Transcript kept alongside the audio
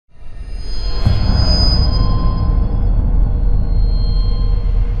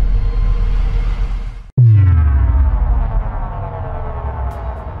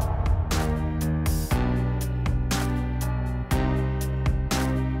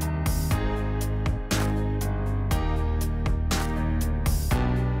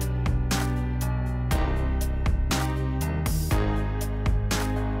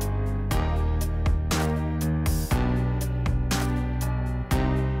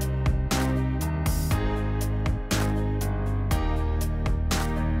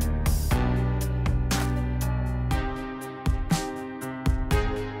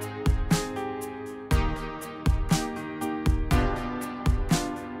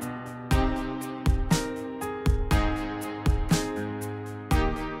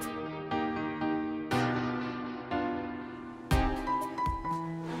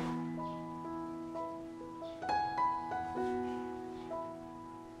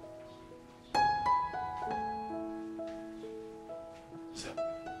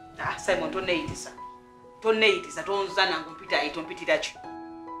Simon tonneeyitisa tonza nange mpita ito mpitira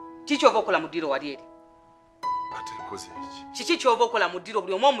ki kyova okola mu ddiro wali eri kiki kyova okola mu ddiro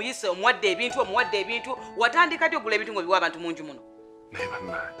buli omu omuyise omuwadde ebintu watandika ddi ogula ebintu ng'obiwa abantu munju muno naye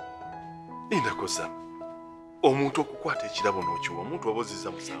bannaani indakozama omuntu okukwata ekirabo n'okiwa omuntu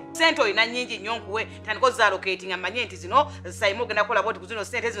obozizza musango sente olina nnyingi nnyo nkuwe tandika ozaallocating amanye nti zino Simon ogenda kukola bwoti ku zino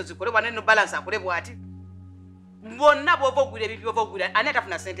sente zino zikolebwa ne balance akole bw'ati bonna bw'ova ogwira ebintu by'ova ogwira ani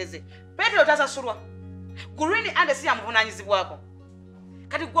atafuna sente ze Petero tasasulwa Green ande si yamuvunaanyizibwako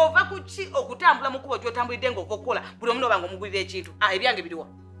kati gw'ova ku ki okutambula mu kkubo gy'otambulidde ng'ova okukola buli omu n'obanga omugulira ekintu ebyange biriwa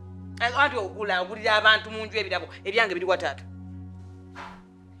anti ogulira abantu mu nju ebirabo ebyange biriwa taata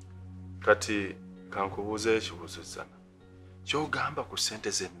kati kankubuuzeyo ekibuuzo zana ky'ogamba ku ssente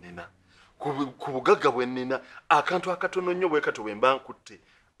ze nnina ku bugagga bwe nnina akantu akatono nnyo bwe kato bwe mba nkutte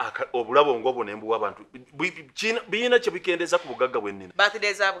obulabo ng'obwo ne mbuwa abantu birina kye bikendeeza ku bugagga bwe nnina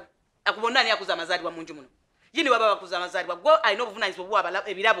birthday zaabwe akubonna ani akuza amazaalibwa mu nju muno yini waba bakuza amazaalibwa gwe alina obuvunaanyizibwa obwa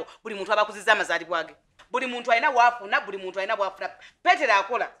ebirabo buli muntu abakuzizza amazaalibwa ge buli muntu alina bwafuna buli muntu alina bwafuna Petero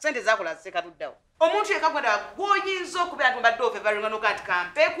akola sente zakola zisekatuddawo omuntu yekagwenda gwoyinza okubeera nti mbadde ofevaringa nokanti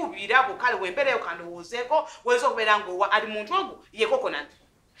kampe ku birabo kale wempereyo kandowoozeeko woyinza okubeera ng'owa ali muntu ogwo ye kokonati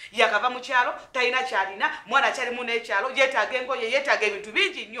yakava mu kyalo talina kyalina mwana kyalimu n'ekyalo yeetaaga engoye yeetaaga ebintu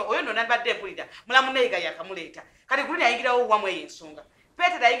bingi nnyo oyo nno nabadde mpulira mulamu neyiga yakamuleeta kati gulini ayingirawo bwamu eyo ensonga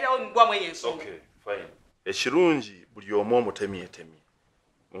Petero ayingirawo bwamu eyo ensonga ekirungi buli omu omutemyetemye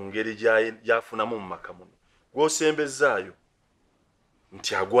mu ngeri gy'afunamu mu maka muno gw'osembezaayo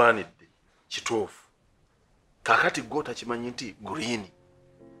nti agwanidde kituufu kakati gwe otakimanyi nti Green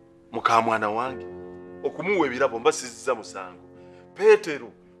mukamwana wange okumuwa ebirabo mbasizza musango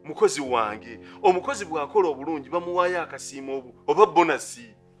Petero mukozi wange omukozi bw'akola obulungi bamuwaayo akasiimo oba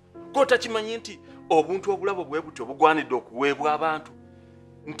bonasi gwe otakimanyi nti obuntu obulabo bwe butyo bugwanidde okuweebwa abantu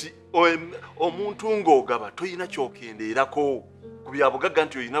nti omuntu ng'ogaba toyina kyokendeerako ku bya bugagga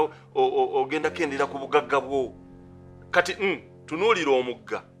nti oyina ogenda kendeera ku bugagga bwo kati tunuulira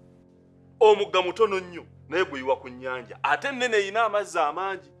omugga mutono nnyo naye guyiwa ku nnyanja ate ennene eyina amazzi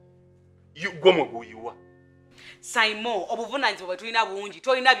amangi gwe mwe guyiwa Simon obuvunaanyizibwa bwe tulina bungi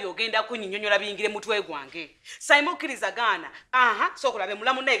tolina byogenda kunyinyonyola biyingire mutwe gwange Simon kkiriza gaana sookulabe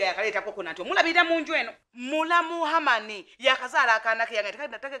mulamu neega yakaleeta kokonati omulabirira mu nju eno mulamu Hamani yakazaala akaana ke yange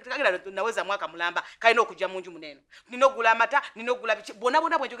tekagenda naweza mwaka mulamba kalina okujja mu nju muneeno nina okugula amata nina okugula biki bonna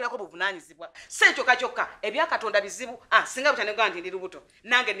bwe njogerako obuvunaanyizibwa si kyokka ebyakatonda bizibu singa butanegwa nti ndi lubuto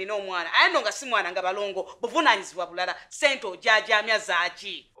nange nina omwana aye nno nga si mwana nga balongo buvunaanyizibwa bulala sente ojaajamya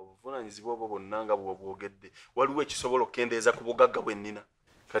zaaki obuvunaanyizibwa obwo bonna nga bw'obwogedde waliwo ekisobola okukendeeza ku bugagga bwe nnina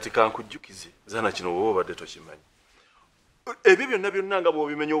kati kankujjukize zana kino bwe obadde tokimanyi ebyo byonna nga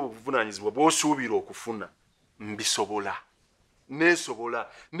bw'obimenya obuvunaanyizibwa bw'osuubira okufuna mbisobola neesobola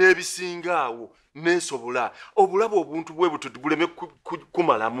n'ebisingaawo neesobola obulaba obuntu bwe buto buleme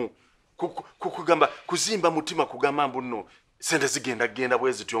kumalamu kugamba kuzimba mutima kugamba mbuno sente zigenda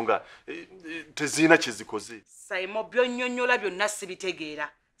bwe zityo nga tezirina kye zikoze Simon byonnyonnyola byonna sibitegeera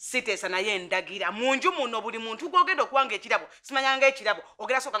siteesa naye ndagira mu nju muno buli muntu gwogenda okuwanga ekirabo simanyanga ekirabo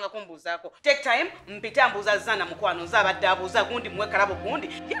ogera sookanga kumbuuzaako take time mpita mbuuza zana mukwano nze abadde abuuza gundi muwe kalabo gundi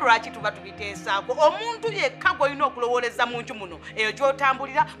ye lwaki tuba tubiteesaako omuntu yekka gw'olina okulowooleza mu nju muno eyo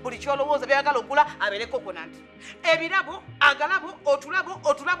gy'otambulira buli kyolowooza byayagala okugula abeere kokonati ebirabo agalabo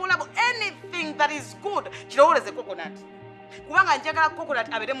otulabolabo anything that is good kirowooleze kokonati kubanga njagala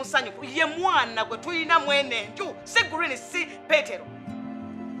kokonati abeere musanyufu ye mwana gwe tulina mwene enju si Green si Petero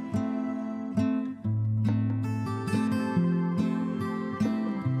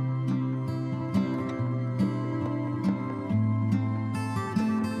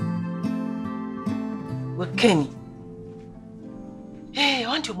Kenny.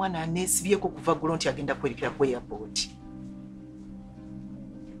 Wanti omwana aneesibyeko kuva gulo nti agenda kwerekera ku airport.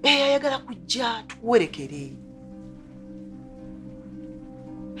 Ayagala kujja tukuwerekere.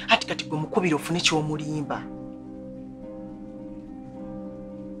 Ati kati gwe mukubira ofune ky'omulimba.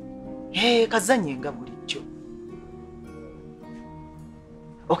 Kazanye nga bulijjo.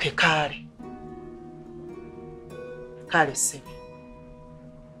 Okay, kale sebe.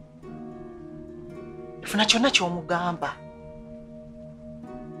 Funa kyonna ky'omugamba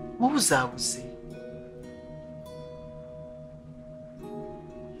mubuzaabuze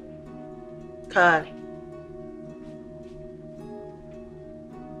kale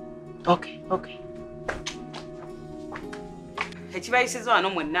okay ekibayisiza wano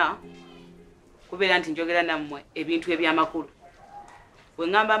mwenna kubeera nti njogera nammwe ebintu eby'amakulu bwe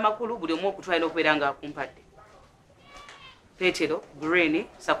ŋŋamba amakulu buli omu okutwalira okubeera ng'akumpadde Petero Green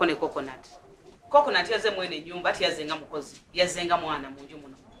sako ne kokonati Coconut yaze mwene nyumba tiyazenga mukozi yazenga mwana mu nju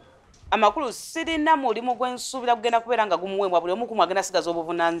muno amakulu sirina mulimu gwensuubira kugenda kubeera nga gumuweebwa buli omu kumu agenda sigaza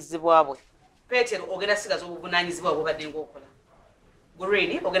obuvunaanyizibwa bwe. Peetero ogenda sigaza obuvunaanyizibwa bw'obadde ng'okola.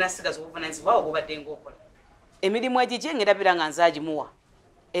 Green ogenda sigaza obuvunaanyizibwa bw'obadde ng'okola. Emirimu egigye ng'erabira nga nze agimuwa.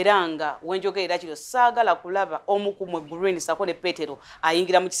 Era nga wenjogerera kiro saagala kulaba omu ku mmwe Green sako ne Peetero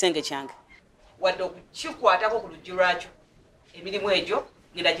ayingira mu kisenge kyange. Wadde okukikwatako ku luggi lwakyo. Emirimu egyo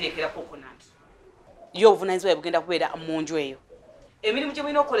ngenda girekera Coconut. Yo obuvunaanyizibwa bugenda kubeera mu nju eyo. Emirimu gye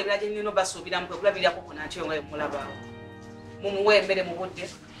mulina okukola ebirala gye nino basuubiramu kwe kulabirira Coconut eyo nga bwe mulabaawo. Mumuwe emmere mu budde,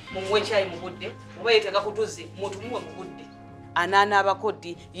 mumuwe ekyayi mu budde, oba yeetaaga kutuze mutumuwe mu budde. Anaana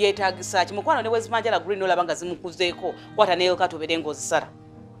abakodi yeetaagisa ki mukwano ne bwezimanjala Green olaba nga zimukuzeeko kwata neyo katobere ng'ozisala.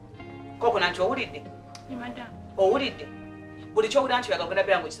 Coconut owulidde? Owulidde? Buli kyowulira nti oyagala ogenda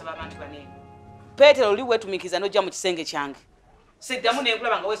beera ng'okisaba abantu baneeno. Peetero oli weetumikiza n'ojja mu kisenge kyange. Siddamu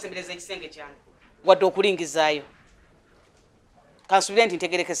n'enkulaba nga weesembereza ekisenge kyange. Wadde okulingizaayo. Kansuubire nti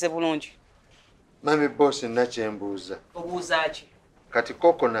ntegerekese bulungi. Mami boss nakyembuuza. Obuuza ki? Kati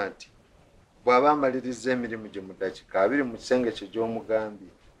Coconut bw'aba amaliriza emirimu gye mu ddakiika 2 mu kisenge kye gy'omugambye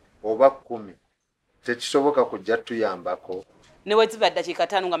oba 10 tekisoboka kujja tuyambako. Ne weziba ddakiika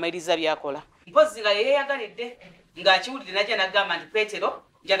 5 nga maliriza byakola. Mpozi nga yeeyagalidde ng'akiwulidde najja n'agamba nti Peetero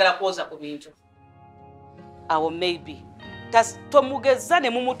njagala kwoza ku bintu. Awo maybe tomugeza ne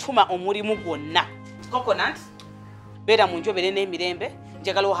mumutuma omulimu gwonna. Coconut beera mu nju obeere n'emirembe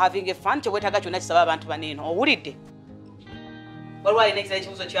njagala having fun kye weetaaga kyonna kisaba abantu baneeno. Owulidde? Waliwo alina ekirala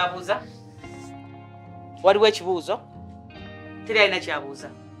ekibuuzo kyabuuza? Waliwo ekibuuzo? Teri alina kyabuuza.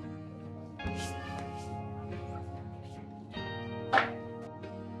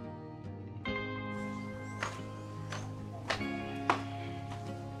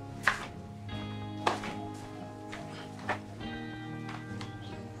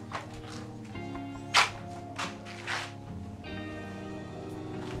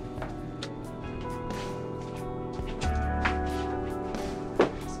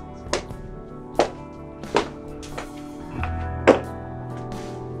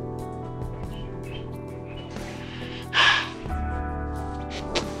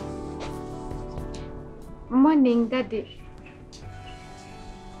 Morning, Daddy.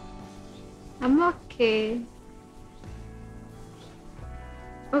 I'm okay.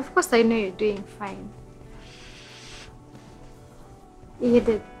 Of course, I know you're doing fine. Yeah,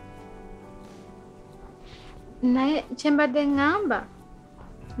 Dad. Naye kyembadde ngamba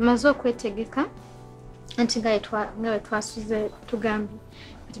maze okwetegeka anti nga twasuze tugambye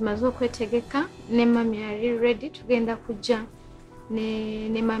kati maze okwetegeka ne mami ari ready tugenda kujja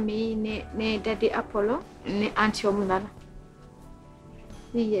ne mami ne Daddy Apollo ne anti omulala.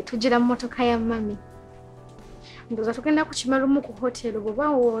 Iye tujira mu motoka ya mami. Ndoza tugenda kukimalumu ku hotel bwoba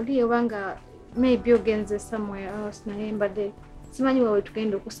oli ewanga maybe ogenze somewhere else naye mbadde simanyi wawe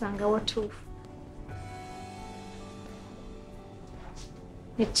tugenda okusanga watuufu.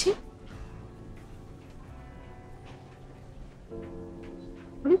 Echi?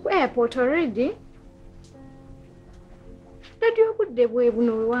 Uli ku airport already? Daddy obudde bwe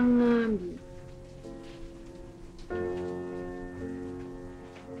buno we waŋŋambye.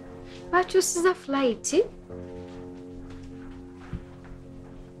 Bakyusiza flight?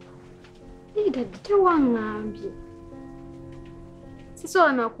 Daddy tewaŋŋambye.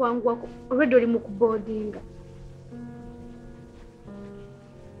 Sisobola nakuwanguwa already oli mu kuboardinga.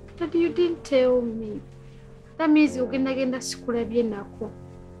 Daddy, you didn't tell me. That means you're going to get the school again.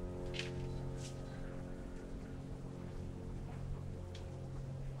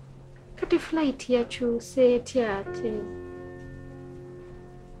 Cut a flight here to say theatre.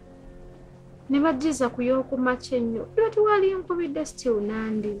 Never just a kuyoko match in you. But you are young with the still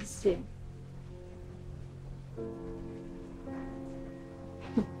Nandi's.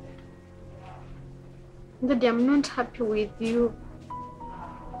 Daddy, I'm not happy with you.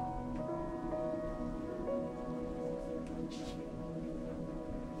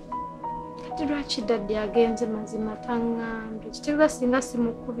 Lwaki Daddy agenze mazima taŋŋambye kitegeeza singa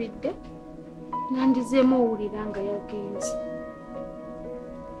simukubidde nandizeemu owulira nga yagenze.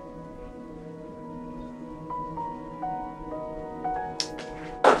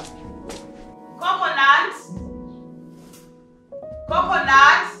 Coconut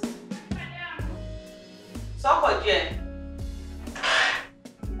soko je.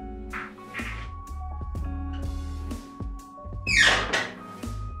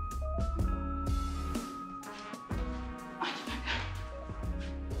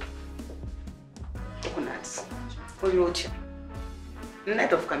 Oyuti.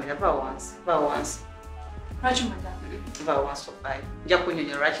 Night of camera va once. Lwaki madam? Va once of five. Nja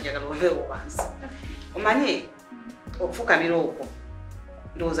kunyonyola lwaki njagala ove once. Omanyi okufukamira okwo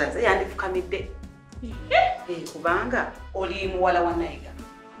ndowooza nze yandifukamidde kubanga oli muwala wa Nayiga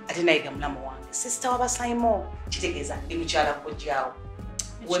ate Nayiga mulamu wange sisita w'abasaimo kitegeeza ndi mukyala kojjaawo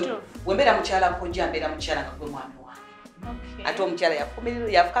wembeera mukyala kojja mbeera mukyala nga gwe mwami wange ate omukyala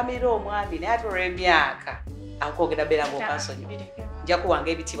yafukamirira omwami naye ate olw'emyaka akwogera beera ng'okasonyi nja kuwanga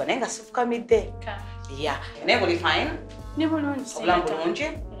ebitiibwa naye nga sifukamidde naye buli fine obulamu bulungi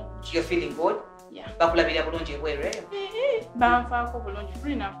you're feeling good bakulabira bulungi ebweru eyo banfaako bulungi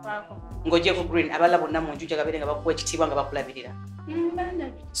green afaako ng'ogyeko green abalala bonna mu nju jagabeere nga bakuwa ekitiibwa nga bakulabirira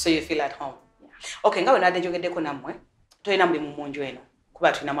so you feel at home okay nga wenadde njogeddeko nammwe tolina mulimu mu nju eno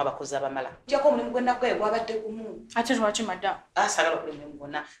kuba tulinamu abakozi abamala njako omulimu gwennakugaye gwabadde gumu ate lwaki madamu sagala okuli mulimu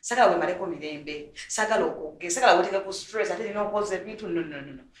gwonna sagala wemaleko mirembe sagala okugge sagala weteeka ku stress ate nina okoza ebintu no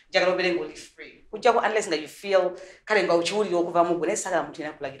njagala obeere ng'oli free kujjako unless nga you feel kale nga okiwulira okuva mu gwe naye sagala muntu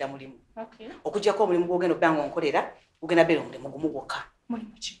yina kulagira mulimu okujjako omulimu gwogenda okubeera ng'onkolera gugenda beera omulimu gumu gwokka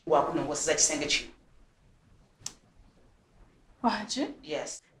wakunongoseza kisenge kino waki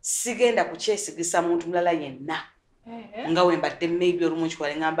yes sigenda kukyesigisa muntu mulala yenna nga wembadde maybe olumu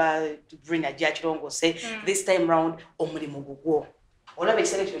nkikwale ngamba bring ajja kirongose this time round omulimu gugwo olaba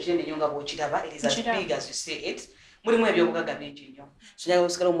ekisenge kino kinene nnyo nga bw'okiraba it is as big as you see it mulimu ebyobugagga bingi nnyo so njagala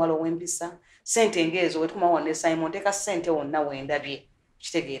osigala omuwala ow'empisa sente ng'ezo wetukumawo ne Simon teeka sente wonna wendabye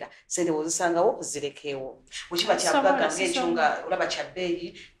kitegeera sente wozisangawo zirekeewo bwekiba kyabugagga ng'ekyo nga olaba kya bbeeyi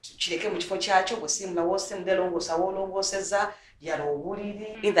kireke mu kifo kyakyo bwe siimula woosimudde longoosa woolongooseza yala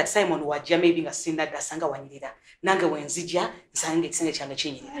obuliri in that Simon wajja maybe nga sinadda asanga wanyirira nange wenzija nsanga ekisenge kyange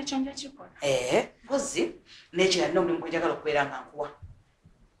kinyirira ekyo nja kikola mpozi n'ekira nina omulimu gwenjagala okubeera nga nkuwa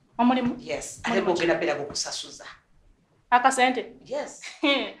omulimu yes ate gwogenda beera gwokusasuza akasente yes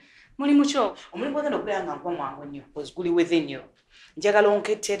mulimu kyo omulimu gwogenda okubeera nga nkuwa mwangu nnyo because guli within you njagala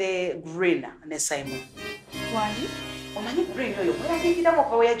onkettere green ne Simon wangi omanyi green oyo mweyagingiramu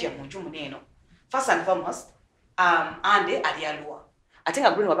okuba weyajja mu nju muneeno first and foremost ande ali aluwa ate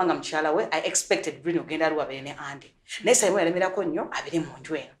nga green wabanga mukyala we I expected green ogenda aluwa abeere ne ande naye Simon yalemerako nnyo abeere mu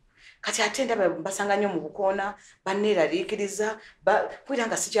nju eno kati ate ndaba mbasanga nnyo mu bukoona banneeraliikiriza kwira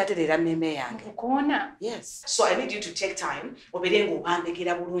nga sikyatereera mmeme yange bukoona yes so I need you to take time obeere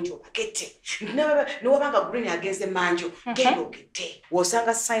ng'obambegera bulungi obakette newabanga green agenze manju genda okette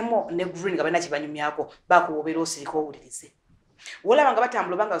w'osanga Simon ne green nga balina kibanyumyako bakuwobeera osirika owulirize wolaba nga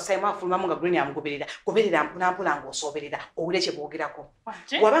batambula obanga Simon afulumamu nga green amugoberera goberera mpolampola ng'osooberera owulire kye boogerako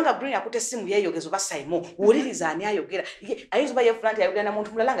wabanga green akuta essimu yeeyogeza oba Simon wuliriza ani ayogera ayinza oba yefula nti ayogera na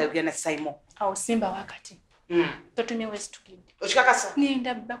muntu mulala nga ayogera na Simon awo simba wakati totumye wesitugidde okikakasa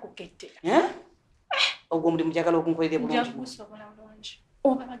ngenda bakukettera ogwo omulimu njagala okunkolera bulungi jakusobola bulungi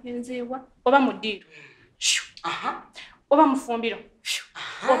oba bagenzeewa oba mu ddiiro oba mufumbiro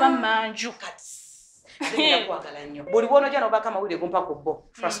oba manju kwagala nnyo buli bw'onojja n'obaako amawulire gompa ku bo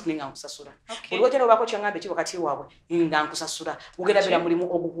trust me nga nkusasula buli wojja n'obaako kyaŋŋamba ekiba kati waabwe nga nkusasula gugenda beera mulimu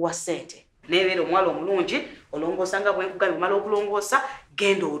ogukuwa ssente neebeera omwala omulungi olongoosa nga bwenkugambye omala okulongoosa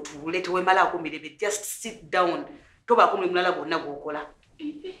genda otuule tewemalaako mirembe just sit down tobaako mulimu mulala gwonna gw'okola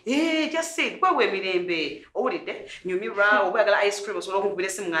just sit bwebwe emirembe owulidde nyumira oba oyagala ice cream osobola okumukubira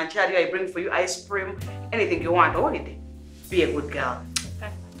essimu nga nkyaliyo I bring for you ice cream anything you want owulidde be a good girl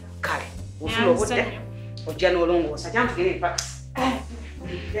kale ofuna obudde ojja n'olongoosa kyantugere epaka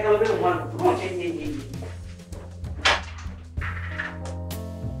njagala obeera omwana omulungi ennyo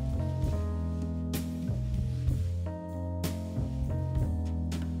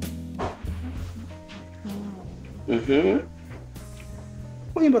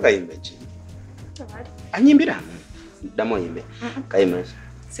oyimba kayimba ki anyimbira ddamu oyimbe kayimba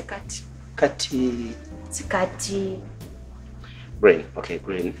sikati kati green okay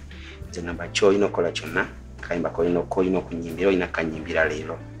green nze namba kyolina okukola kyonna kayimba kolina okunyimbira olina kanyimbira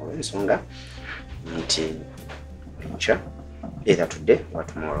leero olw'ensonga nti enkya either today or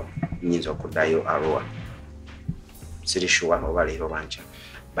tomorrow nyinza okuddayo Arua siri sure oba leero oba nkya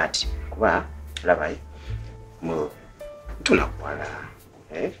but kuba labaye tunakwala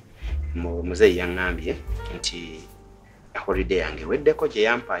muzeeyi yaŋŋambye nti holiday yange weddeko gye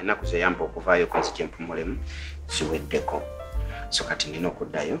yampa ennaku ze yampa okuvaayo kwezi kyempumulemu ziweddeko so kati nina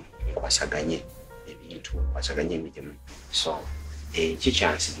okuddayo nkwasaganye ebintu nkwasaganye emirimu so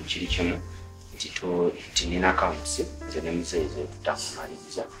kikyansibu kiri kimu nti nina accounts nze ne muzeeyi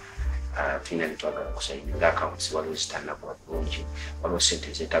zetutakumaliriza tulina netwagala kusaininga accounts waliwo zitannakuba bulungi waliwo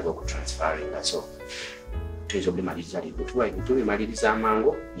sente zeetaaga okutransferinga so tuyinza obimaliriza leero tubimaliriza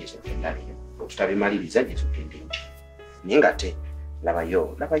amangu nyinza okgenda leero tutabimaliriza nyinza okgenda enkya naye nga te labayo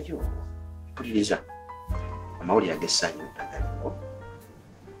mpuliriza amawulire ag'essanyu agaliwo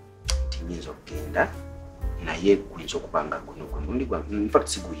nti nyinza okgenda naye kuyinza okubanga guno gwe mulundi gwa infact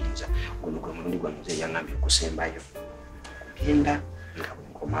siguyinza guno gwe mulundi gwa muze yangambye okusembayo kugenda nga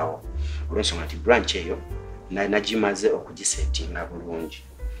bwenkomawo olwensonga nti branch eyo nagimaze okugisetinga bulungi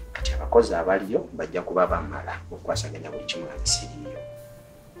kati abakozi abaliyo bajja kuba bamala okwasaganya buli kimu nga kisiriiyo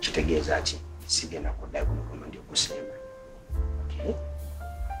kitegeeza ki sigenda kuddayo guno gwe mulundi okusemba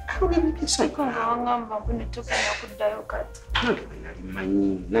nange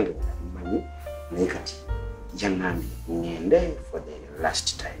bwenalimanyi naye kati yangambye ngende for the last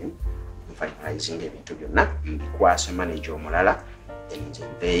time nfinalizing ebintu byonna mbikwase manager omulala enze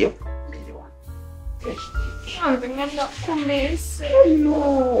nveeyo mbiriwa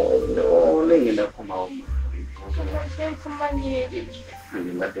negenda kukomawo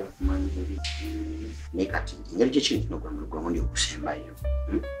mbadde nkumanyi naye kati engeri gyekintu nogwemundi okusembayo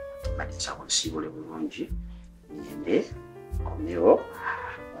badde nsaba olusiibule bulungi ngende komewo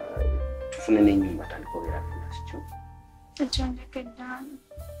tufune n'ennyumba tandika obeera finasi kyo Ekyondekeddani.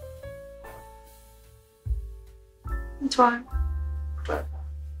 Ntwala.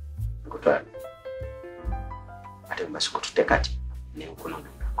 Nkutwala. Ate mbasiko tutte kati n'enkono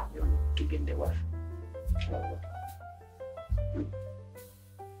nangako byonna tugende waffe.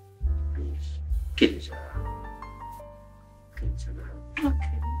 Kkiriza.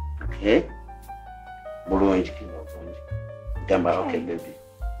 Okay. Bulungi kino bulungi. Gamba okay baby.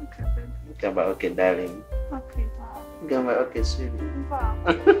 Okay, baby. Gamba okay darling. Okay, darling. Gamba okay sweetie.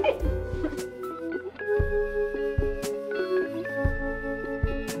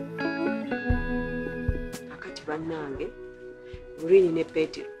 Akati bannange Lulini ne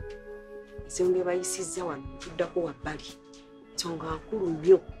Petero ensonga bayisizza wano tuddako wabbali nsonga nkulu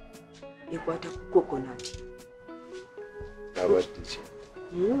nnyo ekwata ku kokonati.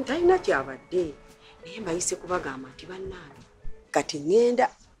 Talina kyabadde naye mbayise kubagamba nti bannange kati ngenda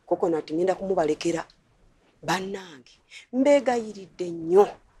kokonati ngenda kumubalekera bannange mbeegayiridde nnyo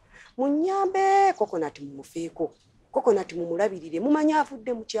munnyambe kokonati mumufeeko kokonati mumulabirire mumanyi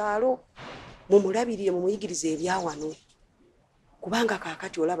avudde mu kyalo mumulabirire mumuyigirize ebyawano kubanga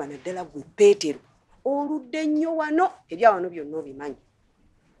kaakati olaba naddala gwe Petero oludde nnyo wano ebyawano byonna obimanyi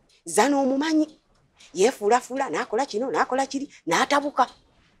zana omumanyi yeefuulafuula n'akola kino n'akola kiri n'atabuka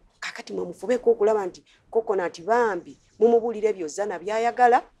kaakati mwemufubeeko okulaba nti kokonati bambi mumubuulire byozza na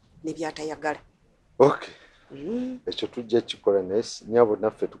byayagala ne byatayagala. Okay. Ekyo tujja kikola naye nyabo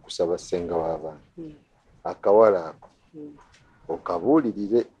naffe tukusaba ssenga w'abantu akawala ako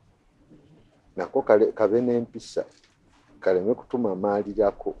okabuulirire nako kabe n'empisa kaleme kutuma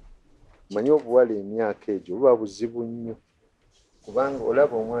maalirako manyi obuwala emyaka egyo buba buzibu nnyo kubanga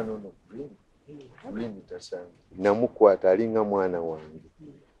olaba omwana ono Lulini tasange namukwata alinga mwana wange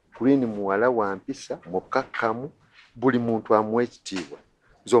Lulini muwala wa mpisa mukakkamu buli muntu amuwa ekitiibwa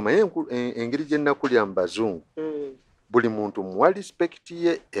nzomanye engeri gye nnakulya mu bazungu buli muntu muwa respect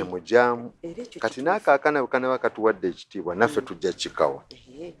ye emujaamu kati n'akaakana kanaba katuwadde ekitiibwa naffe tujja kikawa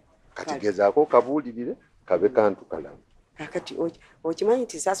kati gezaako kabuulirire kabe kantu kalamu kakati okimanyi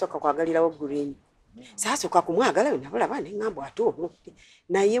nti saasooka kwagalirawo Lulini saasooka kumwagala nabulaba neŋŋamba ate ono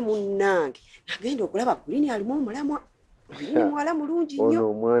naye munnange nagenda okulaba Lulini alimu omulamwa Lulini muwala mulungi nnyo ono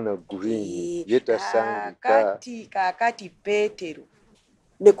omwana Lulini ye tasangika kaakati Petero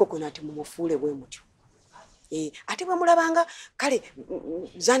ne kokonati mumufuule bwe mutyo ate bwe mulabanga kale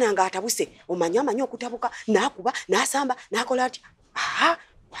zana nga atabuse omanyi okutabuka n'akuba n'asamba n'akola ati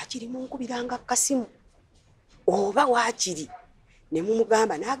wakiri munkubiranga kasimu oba wakiri ne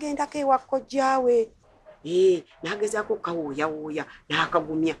mumugamba n'agendako ewa kojjaawe n'agezaako kawooyawooya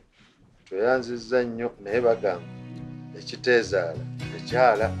n'akagumya toyanzizza nnyo naye bagamba ekiteezaala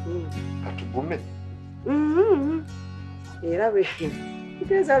ekyala katugume era bwe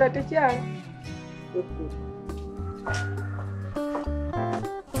kiteezaala tekyala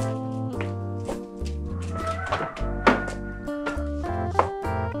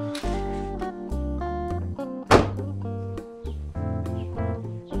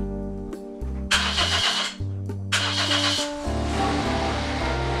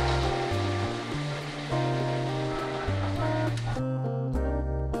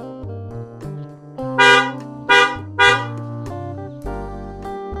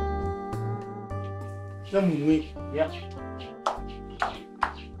Namunwe ya.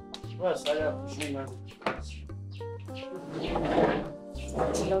 Saya kusunga.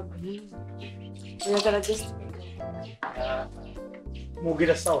 oyagala just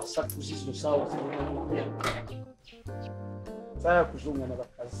Mogera sawa sakuzizo sawa. Saya kuzunga na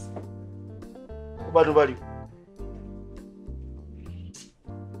bakazi. Kubano bali.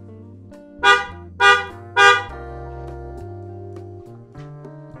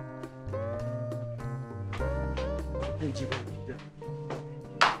 njibulira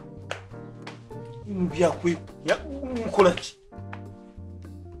mbyakwekunya nkola ki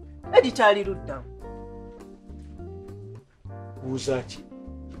editali luddamu buuza ki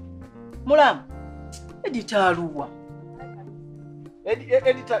mulamu editaluwa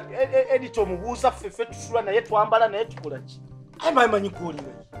edita omubuuza ffeffe tusula naye twambala naye tukola ki amanyi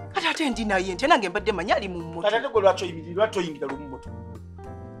kwoliwe kati ate ndi naye nti nange mbadde manyi ali mu mmoto kati ate gwe lwatoyingira lumu moto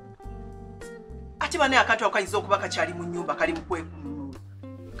ate bane akantu ako kayinza okuba kakyali mu nnyumba kali mu kwekununula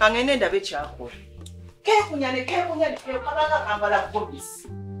kangende ndabe ekyakola kekunyane kabanga kambala gomisi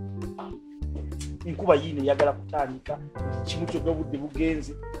enkuba yiine eyagala kutandika kimu kyonna obudde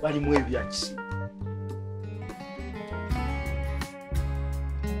bugenze balimu ebyakisi